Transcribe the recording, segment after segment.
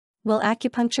Will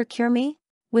acupuncture cure me?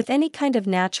 With any kind of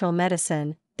natural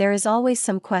medicine, there is always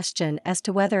some question as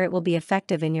to whether it will be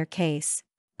effective in your case.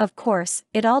 Of course,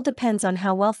 it all depends on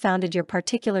how well-founded your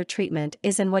particular treatment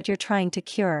is and what you're trying to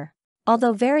cure.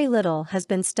 Although very little has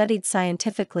been studied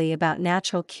scientifically about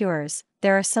natural cures,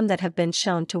 there are some that have been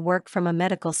shown to work from a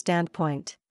medical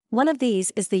standpoint. One of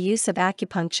these is the use of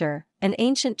acupuncture, an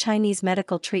ancient Chinese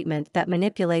medical treatment that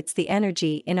manipulates the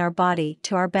energy in our body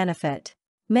to our benefit.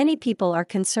 Many people are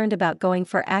concerned about going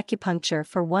for acupuncture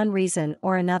for one reason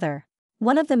or another.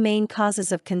 One of the main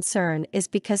causes of concern is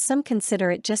because some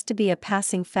consider it just to be a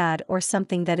passing fad or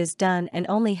something that is done and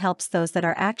only helps those that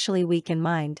are actually weak in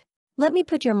mind. Let me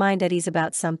put your mind at ease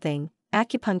about something.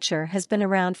 Acupuncture has been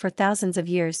around for thousands of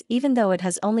years, even though it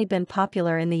has only been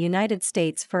popular in the United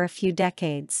States for a few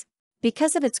decades.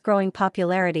 Because of its growing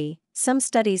popularity, some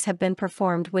studies have been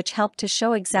performed which help to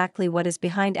show exactly what is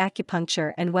behind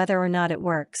acupuncture and whether or not it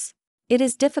works. It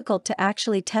is difficult to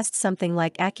actually test something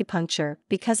like acupuncture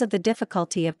because of the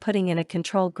difficulty of putting in a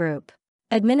control group.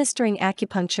 Administering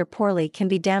acupuncture poorly can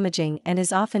be damaging and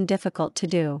is often difficult to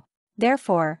do.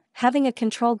 Therefore, having a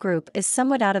control group is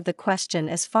somewhat out of the question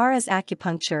as far as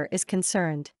acupuncture is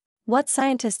concerned. What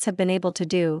scientists have been able to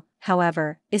do,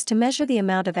 however, is to measure the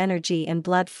amount of energy and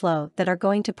blood flow that are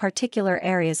going to particular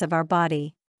areas of our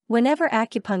body. Whenever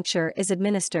acupuncture is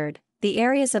administered, the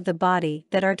areas of the body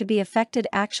that are to be affected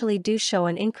actually do show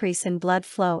an increase in blood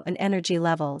flow and energy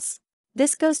levels.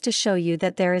 This goes to show you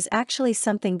that there is actually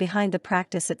something behind the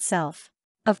practice itself.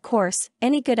 Of course,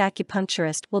 any good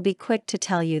acupuncturist will be quick to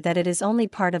tell you that it is only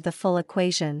part of the full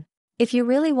equation. If you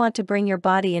really want to bring your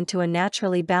body into a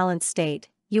naturally balanced state,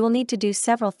 you will need to do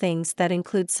several things that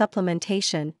include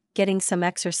supplementation, getting some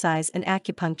exercise, and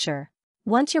acupuncture.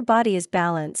 Once your body is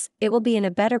balanced, it will be in a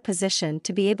better position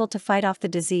to be able to fight off the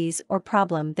disease or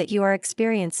problem that you are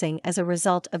experiencing as a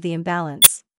result of the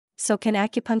imbalance. So can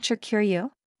acupuncture cure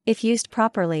you? If used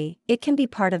properly, it can be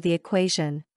part of the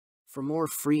equation. For more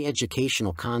free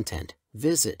educational content,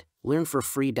 visit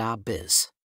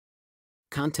learnforfree.biz.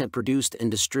 Content produced and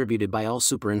distributed by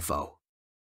AllSuperInfo.